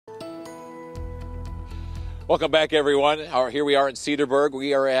Welcome back, everyone. Here we are in Cedarburg.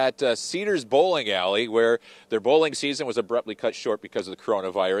 We are at Cedars Bowling Alley, where their bowling season was abruptly cut short because of the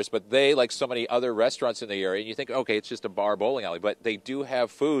coronavirus. But they, like so many other restaurants in the area, and you think, okay, it's just a bar bowling alley. But they do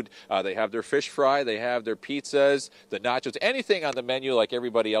have food. They have their fish fry. They have their pizzas, the nachos, anything on the menu like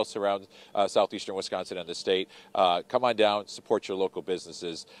everybody else around southeastern Wisconsin and the state. Come on down, support your local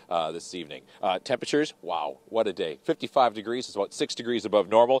businesses this evening. Temperatures, wow, what a day. 55 degrees is about 6 degrees above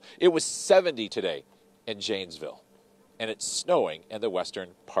normal. It was 70 today in Janesville, and it's snowing in the western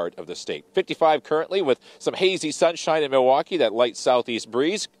part of the state. 55 currently with some hazy sunshine in Milwaukee, that light southeast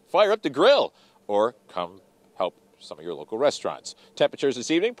breeze. Fire up the grill or come help some of your local restaurants. Temperatures this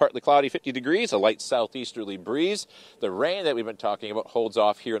evening, partly cloudy, 50 degrees, a light southeasterly breeze. The rain that we've been talking about holds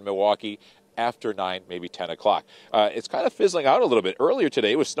off here in Milwaukee after 9, maybe 10 o'clock. It's kind of fizzling out a little bit. Earlier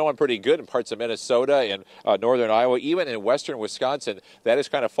today, it was snowing pretty good in parts of Minnesota and northern Iowa, even in western Wisconsin. That has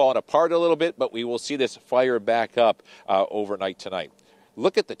kind of fallen apart a little bit, but we will see this fire back up overnight tonight.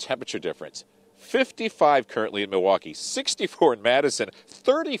 Look at the temperature difference. 55 currently in Milwaukee, 64 in Madison,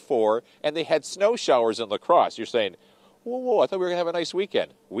 34, and they had snow showers in La Crosse. You're saying, whoa, I thought we were going to have a nice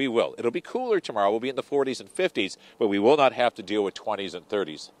weekend. We will. It'll be cooler tomorrow. We'll be in the 40s and 50s, but we will not have to deal with 20s and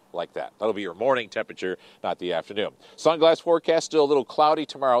 30s like that. That'll be your morning temperature, not the afternoon. Sunglass forecast, still a little cloudy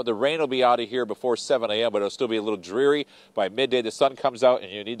tomorrow. The rain will be out of here before 7 a.m., but it'll still be a little dreary. By midday, the sun comes out,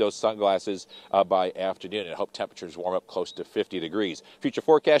 and you need those sunglasses by afternoon. And I hope temperatures warm up close to 50 degrees. Future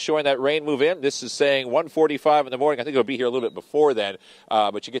forecast showing that rain move in. This is saying 1:45 in the morning. I think it'll be here a little bit before then,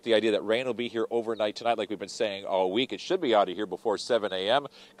 but you get the idea that rain will be here overnight tonight, like we've been saying all week. It should be out of here before 7 a.m.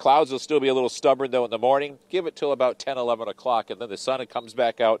 Clouds will still be a little stubborn, though, in the morning. Give it till about 10, 11 o'clock, and then the sun comes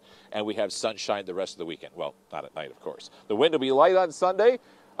back out, and we have sunshine the rest of the weekend. Well, not at night, of course. The wind will be light on Sunday.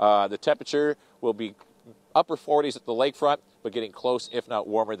 The temperature will be upper 40s at the lakefront, but getting close, if not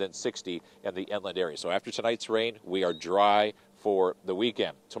warmer than 60 in the inland area. So after tonight's rain, we are dry for the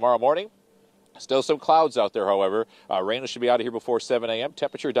weekend. Tomorrow morning, still some clouds out there, however. Rain should be out of here before 7 a.m.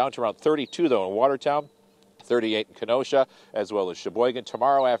 Temperature down to around 32, though, in Watertown. 38 in Kenosha, as well as Sheboygan.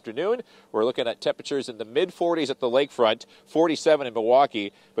 Tomorrow afternoon, we're looking at temperatures in the mid-40s at the lakefront, 47 in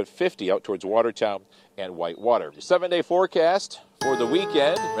Milwaukee, but 50 out towards Watertown and Whitewater. The 7-day forecast for the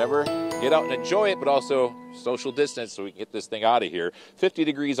weekend. Remember, get out and enjoy it, but also social distance so we can get this thing out of here. 50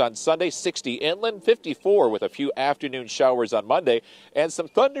 degrees on Sunday, 60 inland, 54 with a few afternoon showers on Monday, and some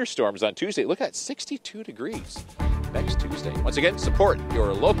thunderstorms on Tuesday. Look at 62 degrees next Tuesday. Once again, support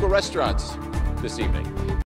your local restaurants this evening.